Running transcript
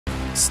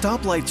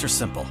Stoplights are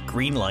simple.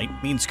 Green light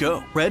means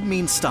go, red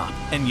means stop,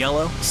 and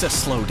yellow says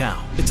slow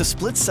down. It's a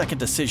split-second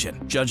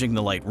decision. Judging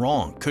the light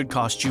wrong could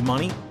cost you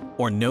money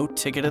or no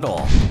ticket at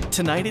all.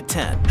 Tonight at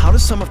 10, how do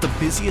some of the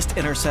busiest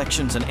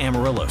intersections in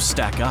Amarillo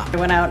stack up? I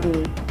went out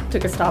and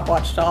took a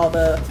stopwatch to all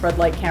the red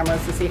light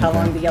cameras to see how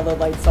long the yellow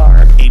lights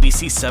are.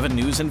 ABC 7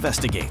 News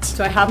investigates.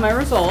 So I have my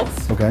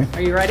results. Okay.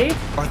 Are you ready?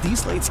 Are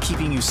these lights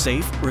keeping you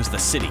safe, or is the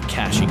city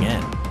cashing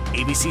in?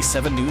 ABC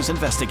 7 News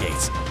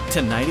investigates.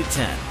 Tonight at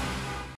 10.